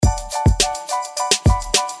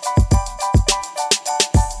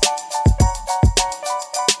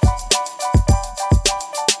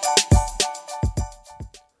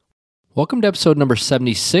Welcome to episode number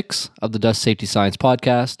 76 of the Dust Safety Science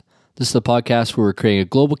Podcast. This is the podcast where we're creating a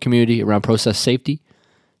global community around process safety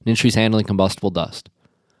and industries handling combustible dust.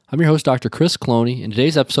 I'm your host, Dr. Chris Cloney. In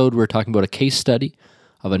today's episode, we're talking about a case study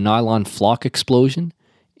of a nylon flock explosion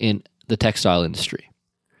in the textile industry.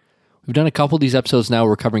 We've done a couple of these episodes now.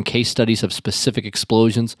 We're covering case studies of specific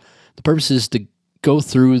explosions. The purpose is to go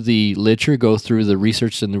through the literature, go through the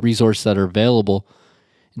research and the resources that are available,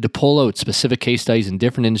 and to pull out specific case studies in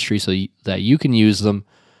different industries so that you can use them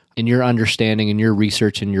in your understanding, in your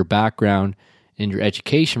research, in your background, in your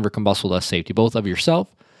education for combustible dust safety, both of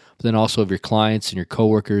yourself, but then also of your clients and your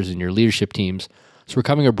coworkers and your leadership teams. So we're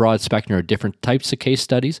covering a broad spectrum of different types of case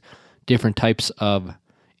studies, different types of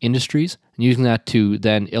industries, and using that to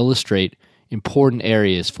then illustrate important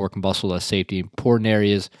areas for combustible dust safety, important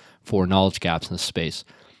areas for knowledge gaps in this space.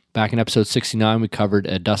 Back in episode 69, we covered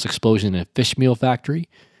a dust explosion in a fish meal factory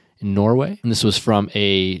in Norway. And this was from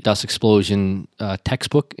a dust explosion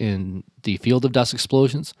textbook in the field of dust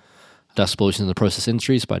explosions in the process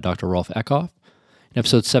industries by Dr. Rolf Eckhoff. In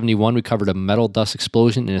episode 71, we covered a metal dust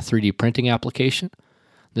explosion in a 3D printing application.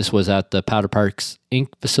 This was at the Powder Parks Inc.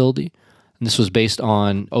 facility. And this was based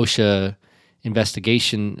on OSHA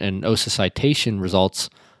investigation and OSHA citation results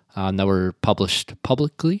that were published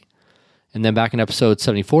publicly. And then back in episode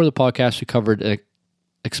 74 of the podcast, we covered an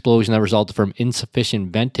explosion that resulted from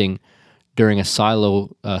insufficient venting during a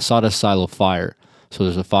sawdust silo fire. So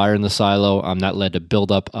there's a fire in the silo that led to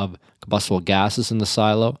buildup of combustible gases in the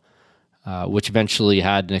silo, which eventually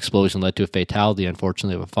had an explosion, led to a fatality,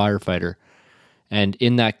 unfortunately, of a firefighter. And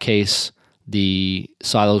in that case, the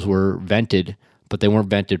silos were vented, but they weren't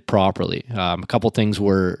vented properly. A couple things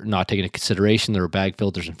were not taken into consideration. There were bag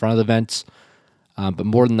filters in front of the vents. But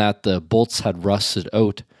more than that, the bolts had rusted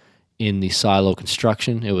out in the silo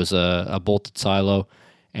construction. It was a bolted silo,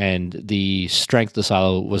 and the strength of the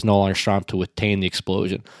silo was no longer strong to withstand the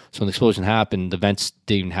explosion. So when the explosion happened, the vents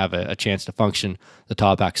didn't even have a chance to function. The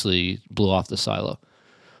top actually blew off the silo.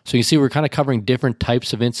 So you can see we're kind of covering different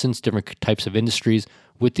types of incidents, different types of industries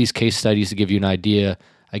with these case studies to give you an idea,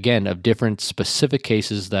 again, of different specific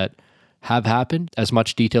cases that have happened, as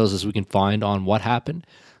much details as we can find on what happened,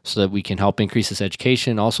 so that we can help increase this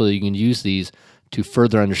education. Also, you can use these to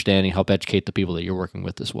further understanding, help educate the people that you're working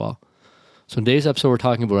with as well. So in today's episode, we're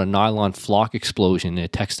talking about a nylon flock explosion in a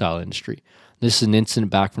textile industry. This is an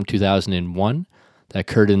incident back from 2001 that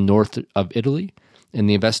occurred in north of Italy, and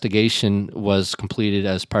the investigation was completed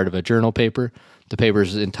as part of a journal paper. The paper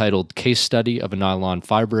is entitled Case Study of a Nylon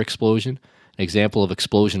Fiber Explosion, an Example of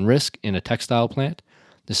Explosion Risk in a Textile Plant.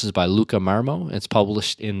 This is by Luca Marmo. It's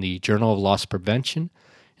published in the Journal of Loss Prevention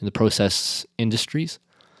in the process industries.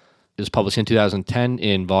 It was published in 2010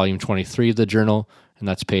 in volume 23 of the journal, and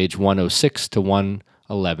that's page 106 to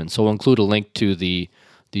 111. So we'll include a link to the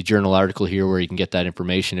journal article here where you can get that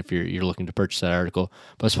information if you're looking to purchase that article.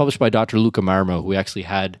 But it's published by Dr. Luca Marmo, who we actually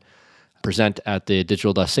had present at the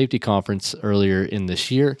Digital Dust Safety Conference earlier in this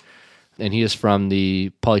year, and he is from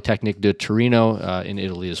the Politecnico di Torino in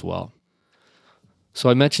Italy as well. So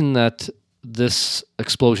I mentioned that this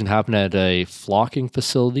explosion happened at a flocking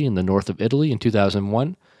facility in the north of Italy in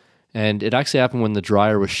 2001, and it actually happened when the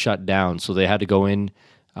dryer was shut down. So they had to go in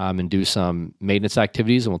and do some maintenance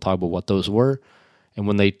activities, and we'll talk about what those were. And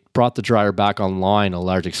when they brought the dryer back online, a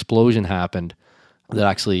large explosion happened that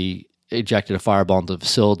actually ejected a fireball into the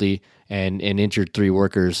facility and injured 3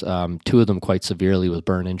 workers, 2 of them quite severely with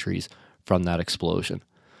burn injuries from that explosion.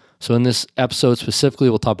 So in this episode specifically,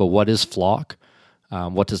 we'll talk about what is flock.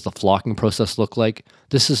 What does the flocking process look like?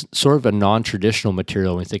 This is sort of a non-traditional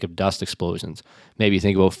material when you think of dust explosions. Maybe you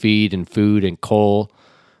think about feed and food and coal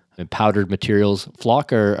and powdered materials.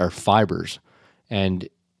 Flock are fibers. And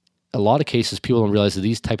a lot of cases, people don't realize that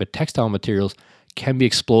these type of textile materials can be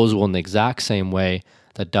explosible in the exact same way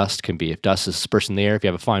that dust can be. If dust is dispersed in the air, if you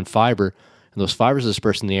have a fine fiber, and those fibers are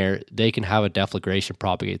dispersed in the air, they can have a deflagration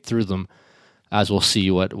propagate through them, as we'll see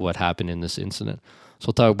what happened in this incident. So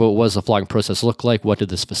we'll talk about what does the flocking process look like, what did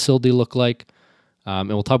this facility look like, and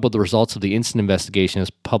we'll talk about the results of the incident investigation as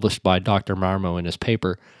published by Dr. Marmo in his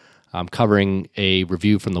paper, covering a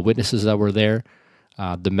review from the witnesses that were there,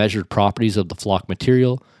 the measured properties of the flock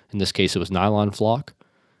material. In this case, it was nylon flock.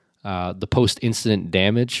 The post-incident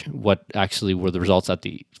damage, what actually were the results at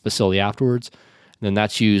the facility afterwards. And then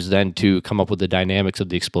that's used then to come up with the dynamics of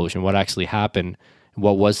the explosion, what actually happened,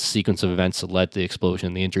 what was the sequence of events that led to the explosion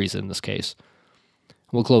and the injuries in this case.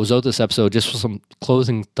 We'll close out this episode just with some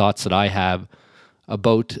closing thoughts that I have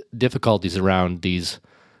about difficulties around these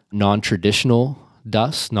non-traditional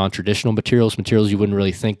dusts, non-traditional materials you wouldn't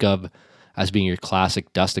really think of as being your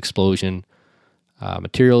classic dust explosion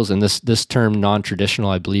materials. And this term non-traditional,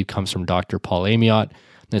 I believe, comes from Dr. Paul Amiot,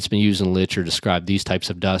 and it's been used in literature to describe these types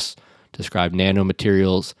of dusts, describe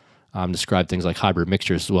nanomaterials, describe things like hybrid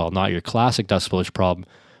mixtures as well. Not your classic dust exposure problem,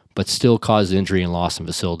 but still cause injury and loss in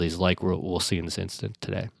facilities like we'll see in this incident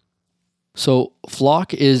today. So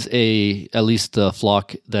flock is at least the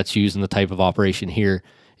flock that's used in the type of operation here,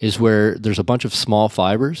 is where there's a bunch of small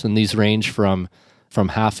fibers, and these range from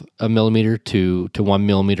half a millimeter to 1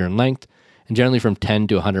 millimeter in length, and generally from 10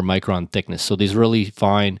 to 100 micron thickness. So these really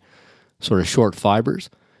fine, sort of short fibers,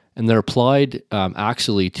 and they're applied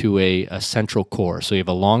actually to a central core. So you have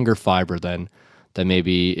a longer fiber that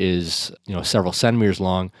maybe is several centimeters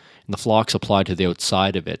long, and the flock's applied to the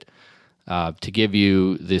outside of it to give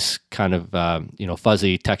you this kind of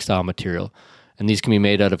fuzzy textile material. And these can be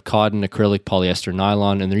made out of cotton, acrylic, polyester,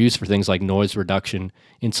 nylon, and they're used for things like noise reduction,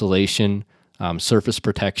 insulation, surface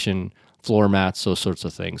protection, floor mats, those sorts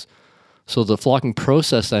of things. So the flocking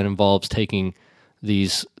process then involves taking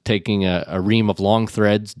a ream of long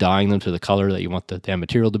threads, dyeing them to the color that you want the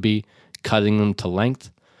material to be, cutting them to length,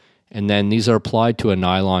 and then these are applied to a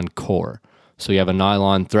nylon core. So you have a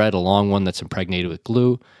nylon thread, a long one that's impregnated with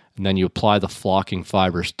glue, and then you apply the flocking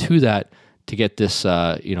fibers to that to get this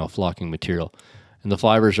flocking material. And the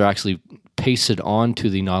fibers are actually pasted onto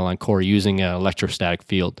the nylon core using an electrostatic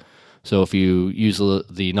field. So if you use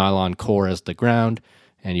the nylon core as the ground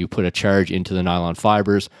and you put a charge into the nylon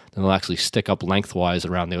fibers, then they'll actually stick up lengthwise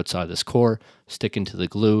around the outside of this core, stick into the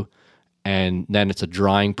glue, and then it's a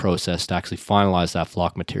drying process to actually finalize that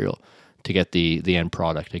flock material to get the end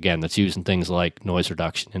product. Again, that's used in things like noise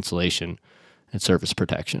reduction, insulation, and surface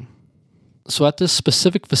protection. So at this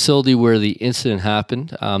specific facility where the incident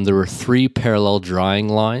happened, there were 3 parallel drying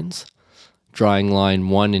lines. Drying line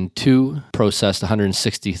 1 and 2 processed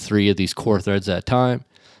 163 of these core threads at a time,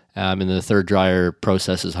 and the third dryer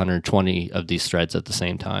processes 120 of these threads at the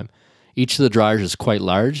same time. Each of the dryers is quite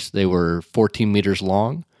large. They were 14 meters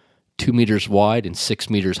long, 2 meters wide, and 6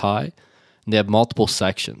 meters high. And they have multiple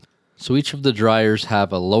sections. So each of the dryers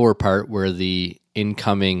have a lower part where the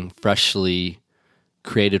incoming freshly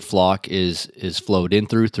created flock is flowed in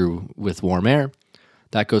through with warm air.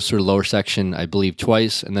 That goes through the lower section, I believe,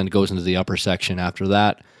 twice, and then it goes into the upper section after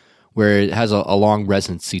that, where it has a long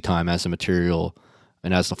residency time as the material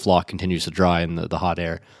and as the flock continues to dry in the hot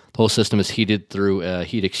air. The whole system is heated through a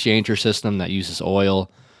heat exchanger system that uses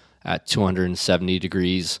oil at 270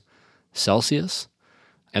 degrees Celsius,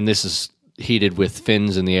 and this is heated with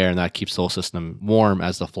fins in the air, and that keeps the whole system warm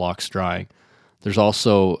as the flock's drying. There's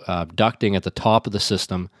also ducting at the top of the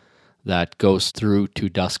system that goes through to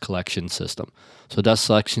dust collection system. So dust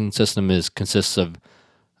collection system consists of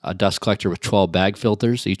a dust collector with 12 bag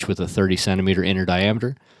filters, each with a 30 centimeter inner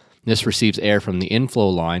diameter. This receives air from the inflow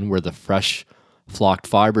line where the fresh flocked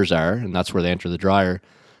fibers are, and that's where they enter the dryer,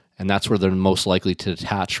 and that's where they're most likely to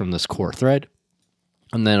detach from this core thread.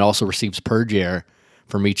 And then it also receives purge air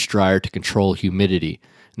from each dryer to control humidity,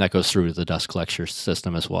 and that goes through to the dust collector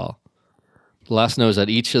system as well. The last note is that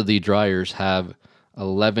each of the dryers have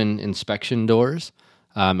 11 inspection doors,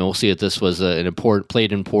 and we'll see that this was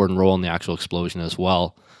played an important role in the actual explosion as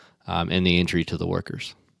well, and the injury to the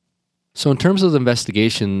workers. So in terms of the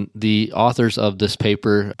investigation, the authors of this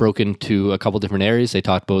paper broke into a couple different areas. They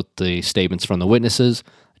talked about the statements from the witnesses,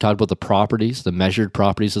 they talked about the properties, the measured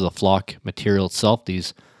properties of the flock material itself,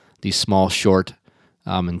 these small, short,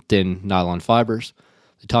 and thin nylon fibers.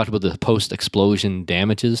 They talked about the post-explosion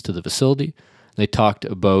damages to the facility. They talked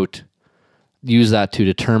about use that to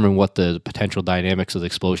determine what the potential dynamics of the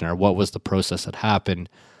explosion are. What was the process that happened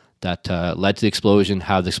that led to the explosion?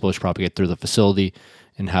 How did the explosion propagate through the facility?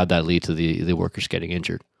 And how did that lead to the workers getting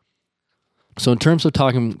injured? So in terms of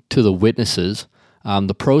talking to the witnesses,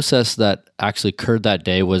 the process that actually occurred that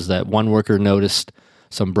day was that one worker noticed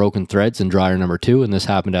some broken threads in dryer number 2, and this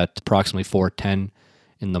happened at approximately 4:10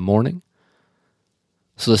 in the morning.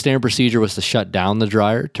 So the standard procedure was to shut down the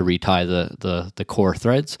dryer to retie the core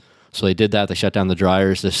threads. So they did that. They shut down the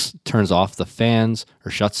dryers. This turns off the fans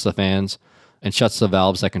or shuts the fans and shuts the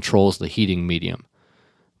valves that controls the heating medium.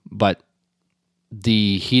 But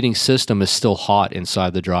the heating system is still hot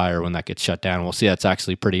inside the dryer when that gets shut down. We'll see that's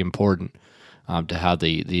actually pretty important to how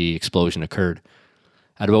the explosion occurred.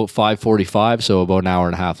 At about 5:45, so about an hour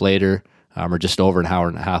and a half later, or just over an hour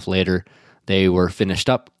and a half later, they were finished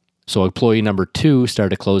up. So employee number 2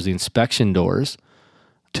 started to close the inspection doors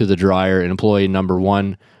to the dryer, and employee number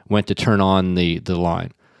 1 went to turn on the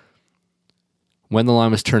line. When the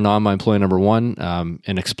line was turned on by employee number 1,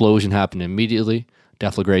 an explosion happened immediately.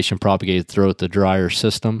 Deflagration propagated throughout the dryer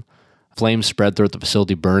system. Flames spread throughout the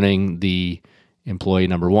facility, burning the employee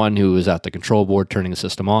number 1 who was at the control board turning the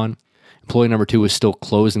system on. Employee number 2 was still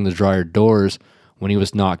closing the dryer doors when he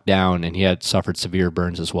was knocked down, and he had suffered severe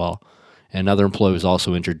burns as well. And another employee was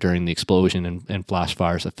also injured during the explosion and flash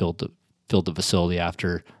fires that filled the facility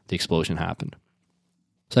after the explosion happened.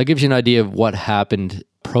 So that gives you an idea of what happened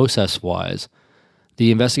process-wise.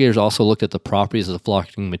 The investigators also looked at the properties of the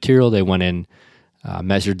flocking material. They went in,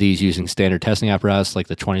 measured these using standard testing apparatus like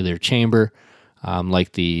the 20-liter chamber,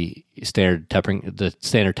 like the standard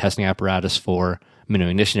testing apparatus for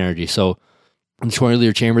minimum ignition energy. So in the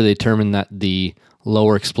 20-liter chamber, they determined that the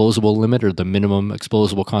lower explosible limit, or the minimum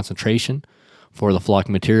explosible concentration for the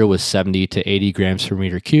flocking material, was 70 to 80 grams per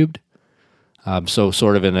meter cubed. So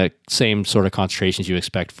sort of in the same sort of concentrations you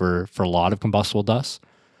expect for a lot of combustible dust.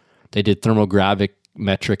 They did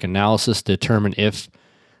thermogravimetric analysis to determine if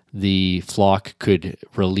the flock could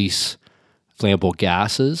release flammable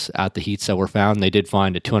gases at the heats that were found. They did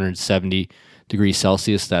find at 270 degrees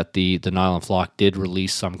Celsius that the nylon flock did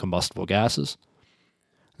release some combustible gases.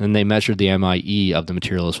 Then they measured the MIE of the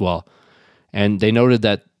material as well. And they noted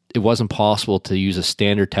that it wasn't possible to use a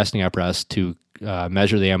standard testing apparatus to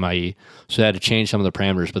measure the MIE, so they had to change some of the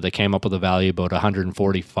parameters, but they came up with a value about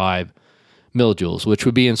 145 millijoules, which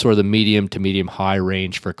would be in sort of the medium to medium high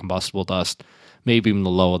range for combustible dust, maybe even the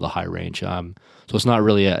low of the high range. So it's not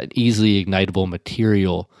really an easily ignitable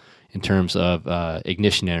material in terms of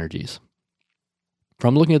ignition energies.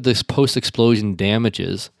 From looking at this post-explosion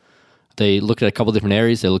damages, they looked at a couple different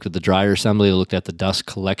areas. They looked at the dryer assembly, they looked at the dust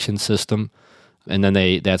collection system, and then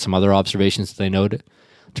they had some other observations that they noted.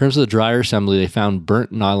 In terms of the dryer assembly, they found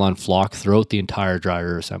burnt nylon flock throughout the entire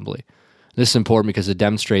dryer assembly. This is important because it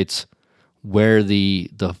demonstrates where the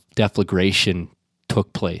deflagration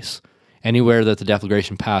took place. Anywhere that the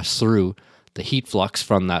deflagration passed through, the heat flux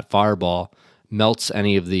from that fireball melts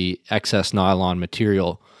any of the excess nylon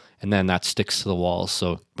material, and then that sticks to the walls.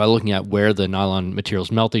 So by looking at where the nylon material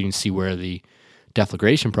is melted, you can see where the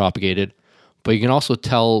deflagration propagated, but you can also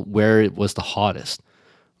tell where it was the hottest.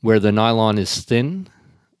 Where the nylon is thin,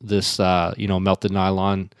 this melted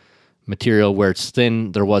nylon material, where it's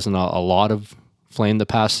thin, there wasn't a lot of flame that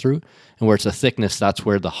passed through, and where it's a thickness, that's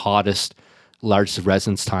where the hottest, largest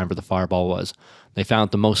resonance time for the fireball was. They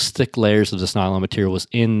found the most thick layers of this nylon material was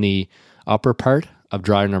in the upper part of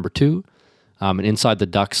dryer number 2, and inside the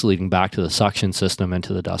ducts leading back to the suction system and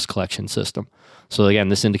to the dust collection system. So again,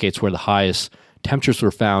 this indicates where the highest temperatures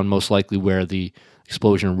were found, most likely where the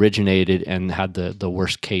explosion originated and had the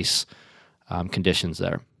worst case conditions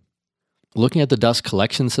there. Looking at the dust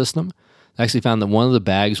collection system, they actually found that one of the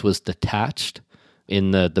bags was detached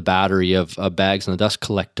in the battery of bags in the dust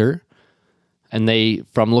collector. And they,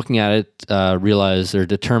 from looking at it, realized or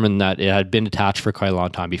determined that it had been detached for quite a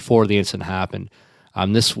long time before the incident happened.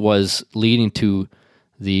 This was leading to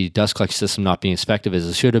the dust collection system not being as effective as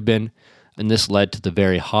it should have been. And this led to the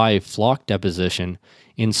very high flock deposition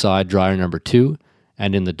inside dryer number 2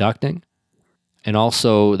 and in the ducting. And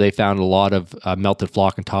also they found a lot of melted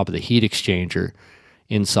flock on top of the heat exchanger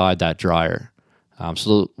inside that dryer.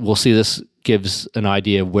 So we'll see this gives an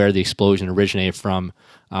idea of where the explosion originated from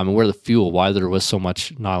and where the fuel, why there was so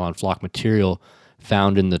much nylon flock material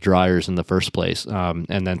found in the dryers in the first place, and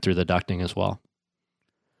then through the ducting as well.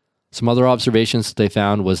 Some other observations that they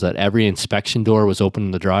found was that every inspection door was open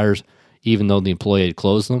in the dryers, even though the employee had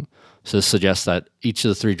closed them. So this suggests that each of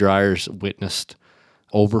the 3 dryers witnessed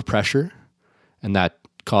overpressure, and that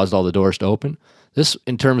caused all the doors to open. This,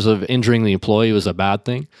 in terms of injuring the employee, was a bad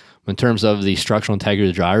thing. In terms of the structural integrity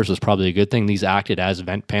of the dryers, was probably a good thing. These acted as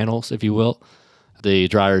vent panels, if you will. The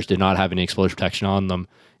dryers did not have any explosion protection on them,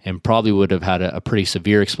 and probably would have had a pretty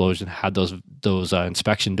severe explosion had those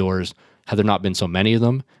inspection doors, had there not been so many of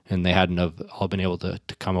them, and they hadn't have all been able to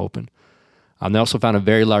come open. They also found a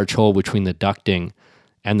very large hole between the ducting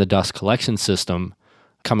and the dust collection system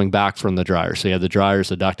coming back from the dryer. So you had the dryers,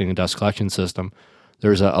 the ducting, and dust collection system.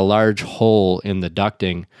 There's a large hole in the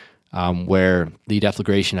ducting where the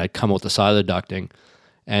deflagration had come out the side of the ducting.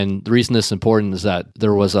 And the reason this is important is that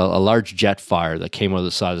there was a large jet fire that came out of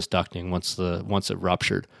the side of this ducting once it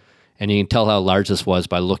ruptured. And you can tell how large this was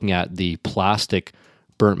by looking at the plastic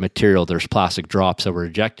burnt material. There's plastic drops that were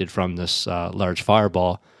ejected from this large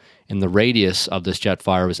fireball, and the radius of this jet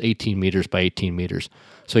fire was 18 meters by 18 meters.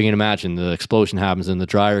 So you can imagine the explosion happens and the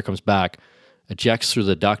dryer comes back, ejects through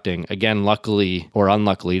the ducting, again, luckily or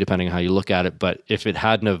unluckily, depending on how you look at it. But if it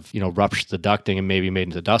hadn't have, ruptured the ducting and maybe made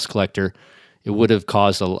into a dust collector, it would have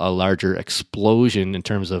caused a larger explosion in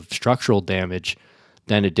terms of structural damage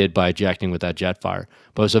than it did by ejecting with that jet fire.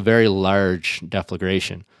 But it was a very large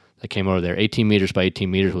deflagration that came over there. 18 meters by 18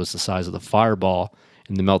 meters was the size of the fireball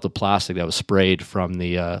and the melted plastic that was sprayed from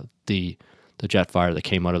the jet fire that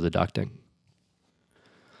came out of the ducting.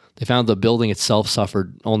 They found the building itself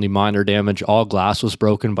suffered only minor damage. All glass was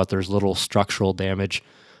broken, but there's little structural damage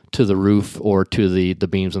to the roof or to the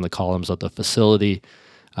beams and the columns of the facility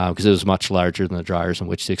because it was much larger than the dryers in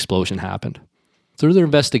which the explosion happened. Through their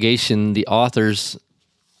investigation, the authors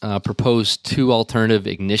proposed 2 alternative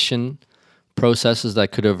ignition processes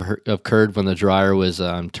that could have occurred when the dryer was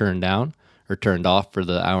turned down or turned off for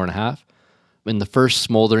the hour and a half. And the first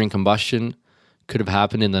smoldering combustion could have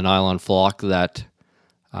happened in the nylon flock that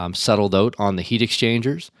settled out on the heat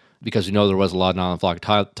exchangers, because we know there was a lot of nylon flock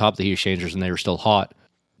top of the heat exchangers and they were still hot.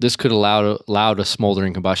 This could allowed a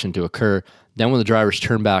smoldering combustion to occur. Then when the dryers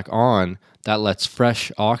turn back on, that lets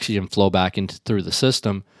fresh oxygen flow back through the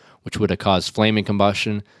system, which would have caused flaming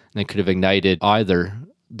combustion, and then could have ignited either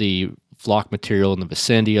the flock material in the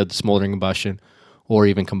vicinity of the smoldering combustion or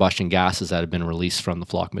even combustion gases that had been released from the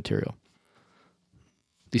flock material.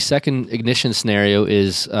 The second ignition scenario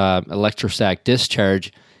is electrostatic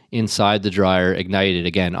discharge inside the dryer ignited,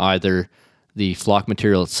 again, either the flock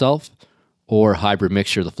material itself or hybrid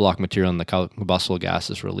mixture of the flock material and the combustible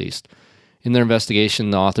gases released. In their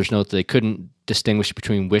investigation, the authors note that they couldn't distinguish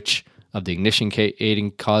between which of the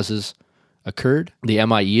ignition-aiding causes occurred. The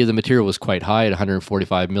MIE of the material was quite high at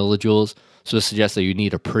 145 millijoules, so this suggests that you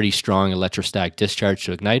need a pretty strong electrostatic discharge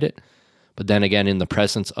to ignite it. But then again, in the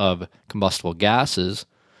presence of combustible gases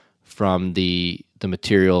from the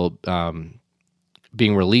material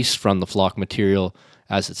being released from the flock material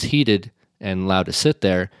as it's heated and allowed to sit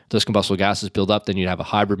there, those combustible gases build up, then you'd have a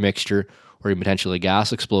hybrid mixture or even potentially a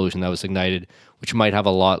gas explosion that was ignited, which might have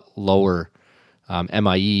a lot lower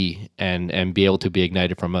MIE and be able to be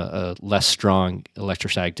ignited from a less strong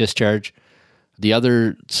electrostatic discharge. The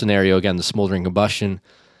other scenario, again, the smoldering combustion,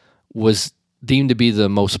 was deemed to be the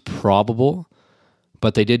most probable,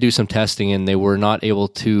 but they did do some testing and they were not able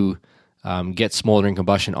to get smoldering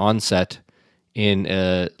combustion onset in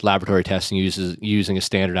laboratory testing using a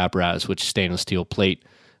standard apparatus, which is stainless steel plate,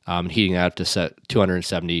 heating that up to set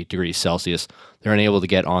 270 degrees Celsius. They're unable to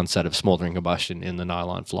get onset of smoldering combustion in the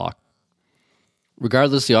nylon flock.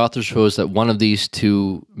 Regardless, the authors proposed that one of these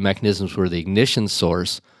 2 mechanisms were the ignition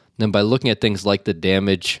source. Then by looking at things like the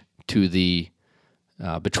damage to the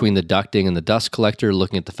between the ducting and the dust collector,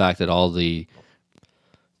 looking at the fact that all the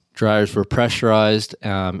dryers were pressurized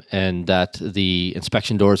and that the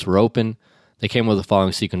inspection doors were open, they came with the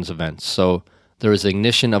following sequence of events. So there was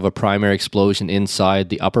ignition of a primary explosion inside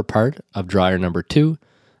the upper part of dryer number 2.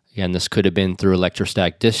 Again, this could have been through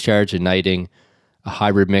electrostatic discharge, igniting a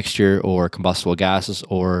hybrid mixture or combustible gases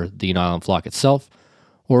or the nylon flock itself,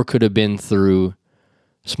 or could have been through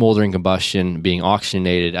smoldering combustion being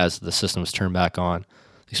oxygenated as the system was turned back on.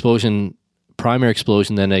 The primary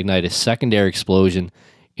explosion then ignited a secondary explosion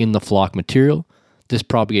in the flock material. This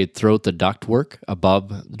propagated throughout the ductwork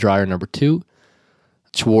above dryer number 2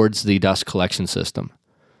 towards the dust collection system.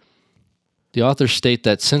 The authors state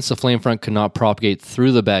that since the flame front could not propagate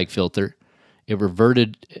through the bag filter, it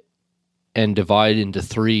reverted and divided into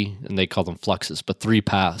 3, and they call them fluxes, but 3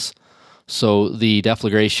 paths. So the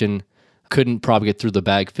deflagration couldn't propagate through the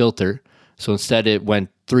bag filter, so instead it went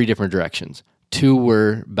 3 different directions. 2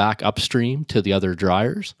 were back upstream to the other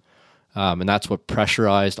dryers, and that's what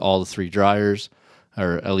pressurized all the 3 dryers,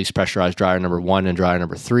 or at least pressurized dryer number 1 and dryer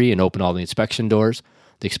number 3 and opened all the inspection doors.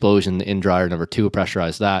 The explosion in dryer number 2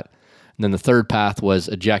 pressurized that. And then the third path was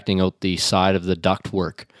ejecting out the side of the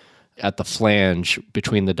ductwork at the flange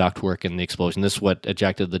between the ductwork and the explosion. This is what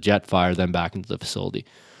ejected the jet fire then back into the facility.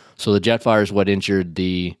 So the jet fire is what injured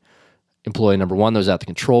the employee number 1 that was at the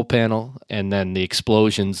control panel, and then the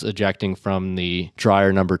explosions ejecting from the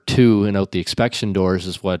dryer number 2 and out the inspection doors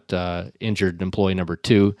is what injured employee number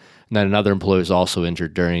 2. And then another employee was also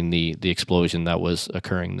injured during the explosion that was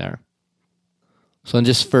occurring there. So and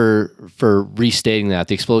just for restating that,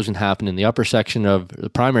 the explosion happened in the upper section of,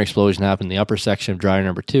 the primary explosion happened in the upper section of dryer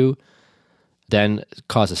number 2, then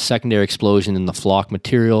caused a secondary explosion in the flock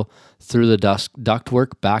material through the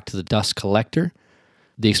ductwork back to the dust collector.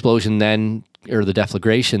 The explosion then, or the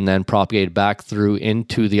deflagration then propagated back through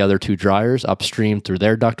into the other 2 dryers upstream through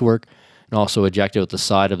their ductwork, and also ejected out the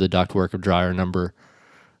side of the ductwork of dryer number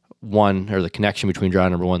 1, or the connection between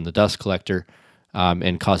dryer number 1 and the dust collector,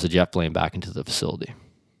 and caused a jet flame back into the facility.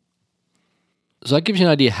 So that gives you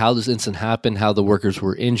an idea how this incident happened, how the workers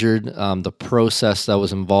were injured, the process that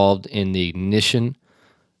was involved in the ignition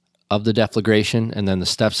of the deflagration, and then the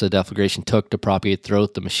steps the deflagration took to propagate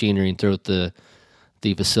throughout the machinery and throughout the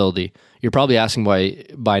facility. You're probably asking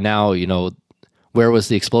by now, where was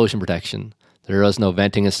the explosion protection? There was no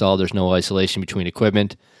venting installed. There's no isolation between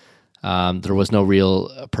equipment. There was no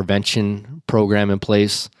real prevention program in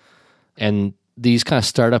place. And these kind of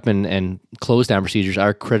startup and close down procedures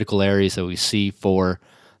are critical areas that we see for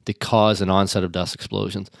the cause and onset of dust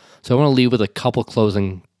explosions. So I want to leave with a couple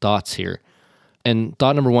closing thoughts here. And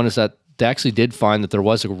thought number one is that they actually did find that there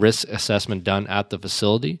was a risk assessment done at the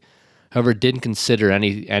facility. However, it didn't consider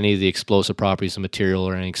any of the explosive properties of material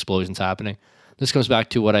or any explosions happening. This comes back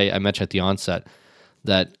to what I mentioned at the onset,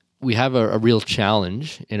 that we have a real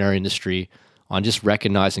challenge in our industry on just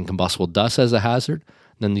recognizing combustible dust as a hazard.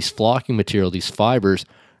 Then these flocking material, these fibers,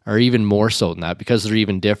 are even more so than that because they're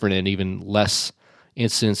even different and even less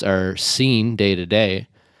incidents are seen day to day.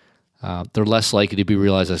 They're less likely to be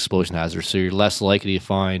realized as explosion hazards. So you're less likely to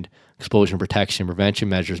find explosion protection, prevention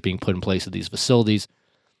measures being put in place at these facilities.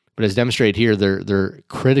 But as demonstrated here, they're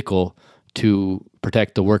critical to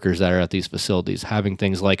protect the workers that are at these facilities. Having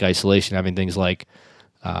things like isolation, having things like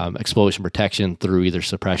explosion protection through either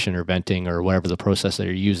suppression or venting or whatever the process that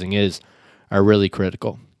you're using are really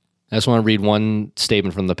critical. I just want to read one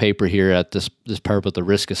statement from the paper here at this part about the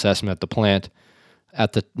risk assessment at the plant.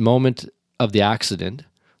 At the moment of the accident,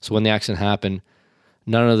 so when the accident happened,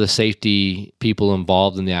 none of the safety people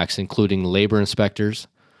involved in the accident, including labor inspectors,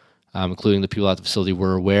 including the people at the facility,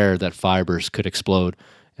 were aware that fibers could explode.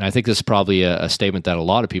 And I think this is probably a statement that a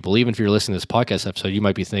lot of people, even if you're listening to this podcast episode, you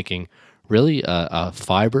might be thinking, really, a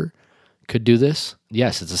fiber could do this?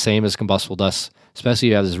 Yes, it's the same as combustible dust, especially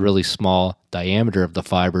if you have this really small diameter of the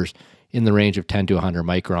fibers in the range of 10 to 100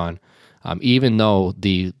 micron. Even though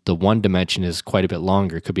the one dimension is quite a bit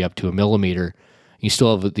longer, it could be up to a millimeter, you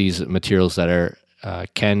still have these materials that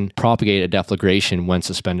can propagate a deflagration when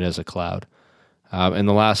suspended as a cloud. And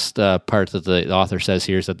the last part that the author says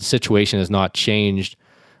here is that the situation has not changed,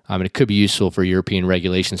 and it could be useful for European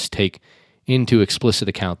regulations to take into explicit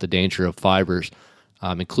account the danger of fibers,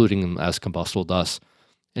 including them as combustible dust.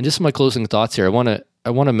 And just my closing thoughts here, I want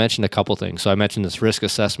to mention a couple things. So I mentioned this risk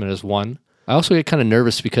assessment as one. I also get kind of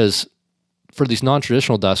nervous because for these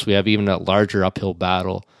non-traditional dusts, we have even a larger uphill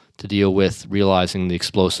battle to deal with realizing the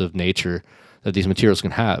explosive nature that these materials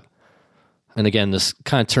can have. And again, this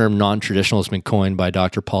kind of term non-traditional has been coined by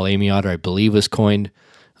Dr. Paul Amiot, or I believe was coined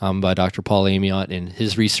by Dr. Paul Amiot in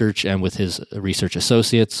his research and with his research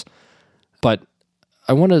associates. But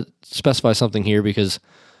I want to specify something here because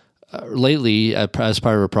lately, as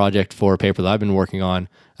part of a project for a paper that I've been working on,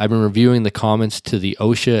 I've been reviewing the comments to the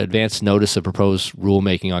OSHA Advanced Notice of Proposed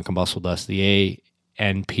Rulemaking on Combustible Dust, the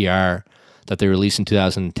ANPR, that they released in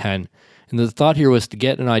 2010. And the thought here was to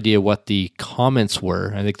get an idea what the comments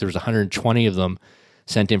were. I think there was 120 of them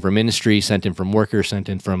sent in from industry, sent in from workers, sent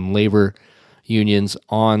in from labor unions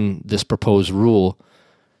on this proposed rule.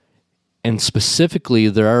 And specifically,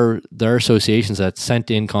 there are associations that sent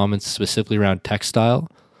in comments specifically around textile,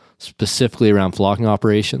 specifically around flocking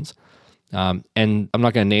operations. And I'm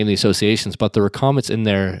not going to name the associations, but there were comments in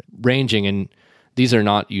there ranging, and these are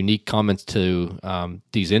not unique comments to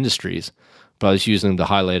these industries, but I was using them to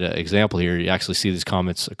highlight an example here. You actually see these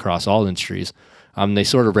comments across all industries. They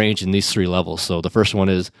sort of range in these three levels. So the first one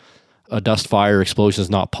is a dust fire explosion is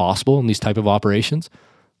not possible in these type of operations.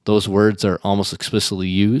 Those words are almost explicitly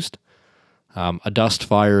used. A dust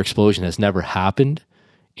fire explosion has never happened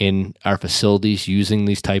in our facilities using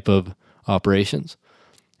these type of operations.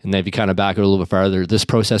 And then if you kind of back it a little bit farther, this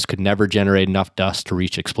process could never generate enough dust to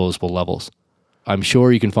reach explosible levels. I'm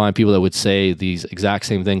sure you can find people that would say these exact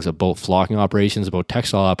same things about flocking operations, about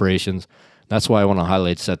textile operations. That's why I want to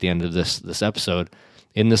highlight this at the end of this episode.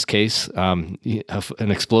 In this case, an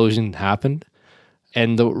explosion happened.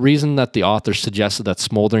 And the reason that the author suggested that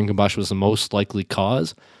smoldering combustion was the most likely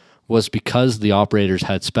cause was because the operators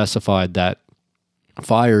had specified that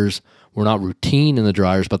fires were not routine in the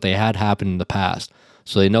dryers, but they had happened in the past.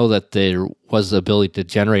 So they know that there was the ability to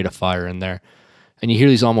generate a fire in there. And you hear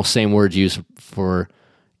these almost same words used for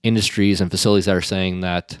industries and facilities that are saying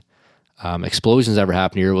that explosions ever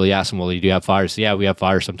happen here. Well, you ask them, well, you do have fires? Yeah, we have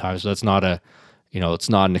fires sometimes. So that's not it's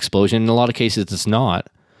not an explosion. In a lot of cases, it's not.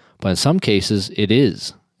 But in some cases, it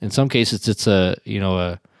is. In some cases, it's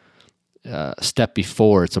a step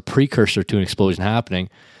before. It's a precursor to an explosion happening.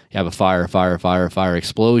 You have a fire,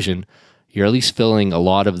 explosion. You're at least filling a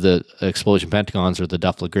lot of the explosion pentagons or the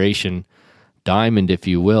deflagration diamond, if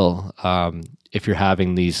you will, if you're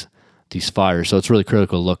having these fires. So it's really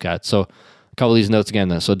critical to look at. So a couple of these notes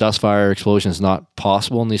again. So dust fire explosion is not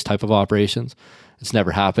possible in these type of operations. It's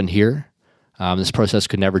never happened here. This process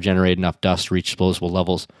could never generate enough dust to reach explosible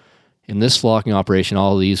levels. In this flocking operation,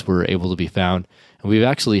 all of these were able to be found. And we've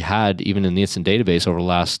actually had, even in the incident database over the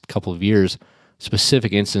last couple of years,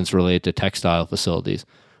 specific incidents related to textile facilities.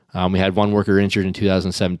 We had one worker injured in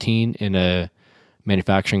 2017 in a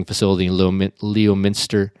manufacturing facility in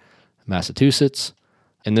Leominster, Massachusetts.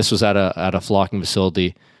 And this was at a flocking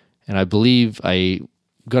facility. And I believe I'm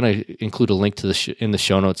going to include a link to in the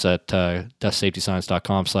show notes at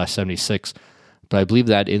dustsafetyscience.com/76. But I believe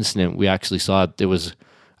that incident, we actually saw there was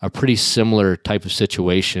a pretty similar type of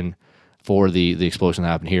situation for the explosion that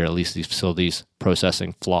happened here, at least these facilities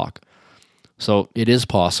processing flock. So it is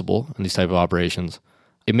possible in these type of operations.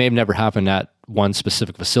 It may have never happened at one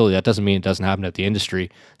specific facility. That doesn't mean it doesn't happen at the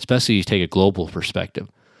industry, especially if you take a global perspective.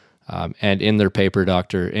 And in his paper,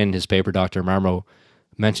 Dr. Marmo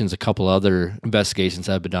mentions a couple other investigations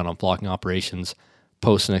that have been done on flocking operations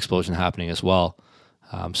post an explosion happening as well.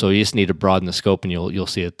 So you just need to broaden the scope, and you'll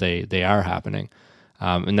see that they are happening.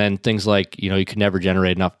 And then things like, you could never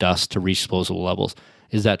generate enough dust to reach disposable levels.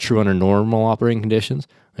 Is that true under normal operating conditions?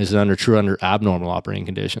 Is it true under abnormal operating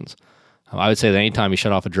conditions? I would say that anytime you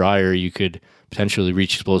shut off a dryer, you could potentially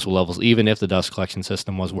reach disposable levels, even if the dust collection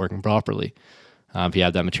system was working properly. If you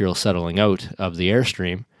have that material settling out of the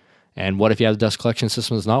airstream, and what if you have the dust collection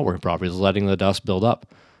system that's not working properly, it's letting the dust build up?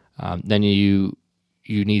 Then you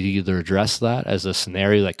need to either address that as a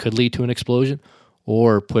scenario that could lead to an explosion,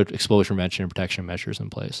 or put explosion prevention and protection measures in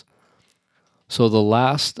place. So the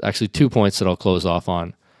last, actually 2 points that I'll close off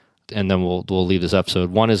on, and then we'll leave this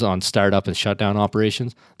episode. One is on startup and shutdown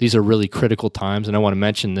operations. These are really critical times, and I want to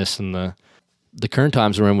mention this in the current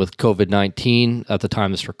times we're in with COVID-19 at the time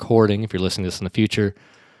of this recording. If you're listening to this in the future,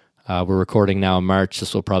 we're recording now in March.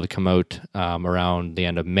 This will probably come out around the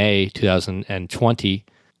end of May 2020.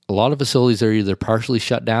 A lot of facilities are either partially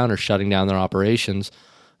shut down or shutting down their operations.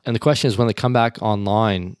 And the question is, when they come back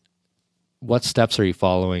online, what steps are you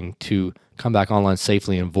following to come back online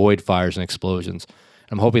safely and avoid fires and explosions?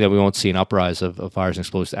 I'm hoping that we won't see an uprise of fires and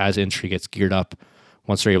explosions as industry gets geared up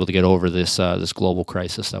once they're able to get over this global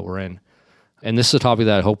crisis that we're in. And this is a topic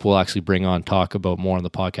that I hope we'll actually bring on, talk about more on the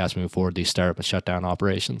podcast moving forward, these startup and shutdown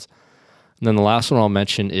operations. And then the last one I'll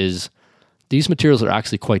mention is these materials are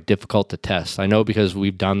actually quite difficult to test. I know because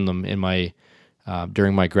we've done them in my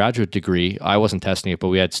during my graduate degree. I wasn't testing it, but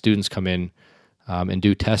we had students come in and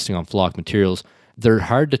do testing on flock materials. They're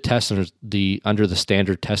hard to test under the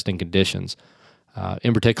standard testing conditions.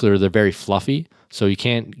 In particular, they're very fluffy, so you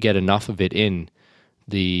can't get enough of it in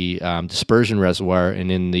the dispersion reservoir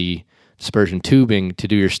and in the dispersion tubing to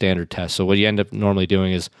do your standard test. So what you end up normally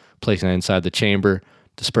doing is placing it inside the chamber,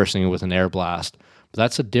 dispersing it with an air blast. But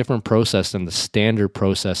that's a different process than the standard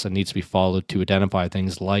process that needs to be followed to identify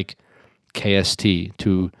things like KST,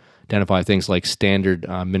 to identify things like standard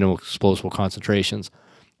minimal explosive concentrations.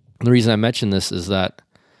 And the reason I mention this is that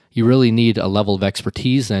you really need a level of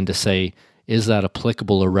expertise then to say, is that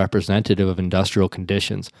applicable or representative of industrial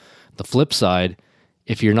conditions? The flip side,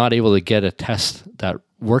 if you're not able to get a test that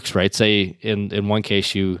works right, say in one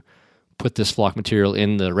case you put this flock material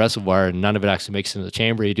in the reservoir and none of it actually makes it into the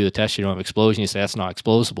chamber, you do the test, you don't have explosion, you say that's not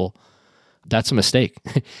explosible. That's a mistake.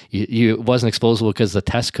 It wasn't explosible because the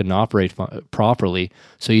test couldn't operate properly.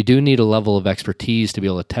 So you do need a level of expertise to be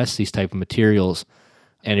able to test these type of materials.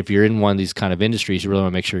 And if you're in one of these kind of industries, you really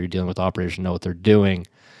want to make sure you're dealing with operators who know what they're doing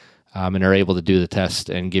and are able to do the test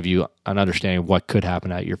and give you an understanding of what could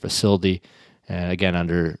happen at your facility, and again,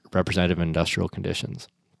 under representative industrial conditions.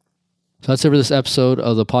 So that's it for this episode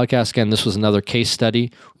of the podcast. Again, this was another case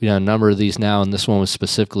study. We've done a number of these now, and this one was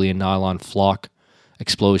specifically a nylon flock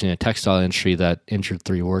explosion in a textile industry that injured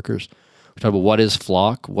 3 workers. We talked about what is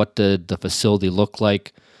flock, what did the facility look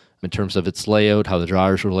like in terms of its layout, how the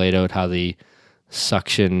dryers were laid out, how the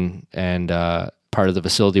suction and part of the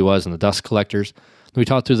facility was, and the dust collectors. We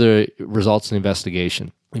talked through the results of the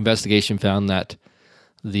investigation. The investigation found that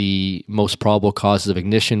the most probable causes of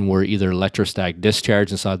ignition were either electrostatic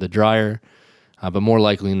discharge inside the dryer, but more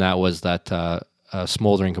likely than that was that a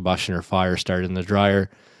smoldering combustion or fire started in the dryer,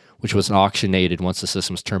 which was oxygenated once the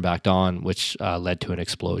system was turned back on, which led to an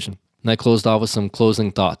explosion. And I closed off with some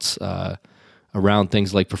closing thoughts around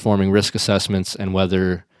things like performing risk assessments and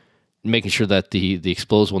whether making sure that the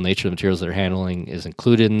explosible nature of the materials they're handling is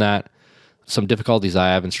included in that. Some difficulties I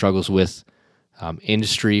have and struggles with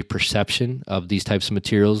industry perception of these types of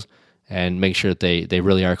materials, and make sure that they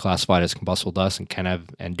really are classified as combustible dust and can have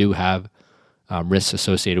and do have risks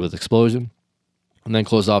associated with explosion. And then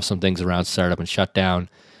close off some things around startup and shutdown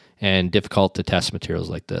and difficult to test materials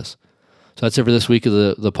like this. So that's it for this week of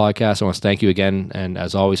the podcast. I want to thank you again, and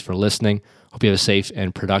as always, for listening. Hope you have a safe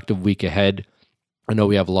and productive week ahead. I know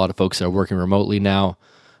we have a lot of folks that are working remotely now,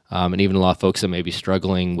 and even a lot of folks that may be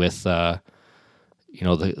struggling with the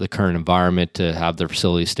current environment to have their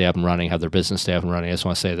facilities stay up and running, have their business stay up and running. I just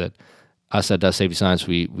want to say that us at Dust Safety Science,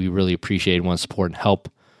 we really appreciate and want to support and help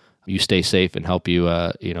you stay safe and help you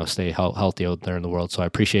stay healthy out there in the world. So I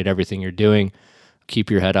appreciate everything you're doing. Keep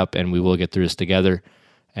your head up, and we will get through this together.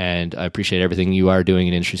 And I appreciate everything you are doing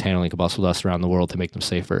in industries handling combustible dust around the world to make them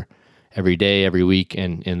safer every day, every week,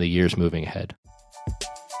 and in the years moving ahead.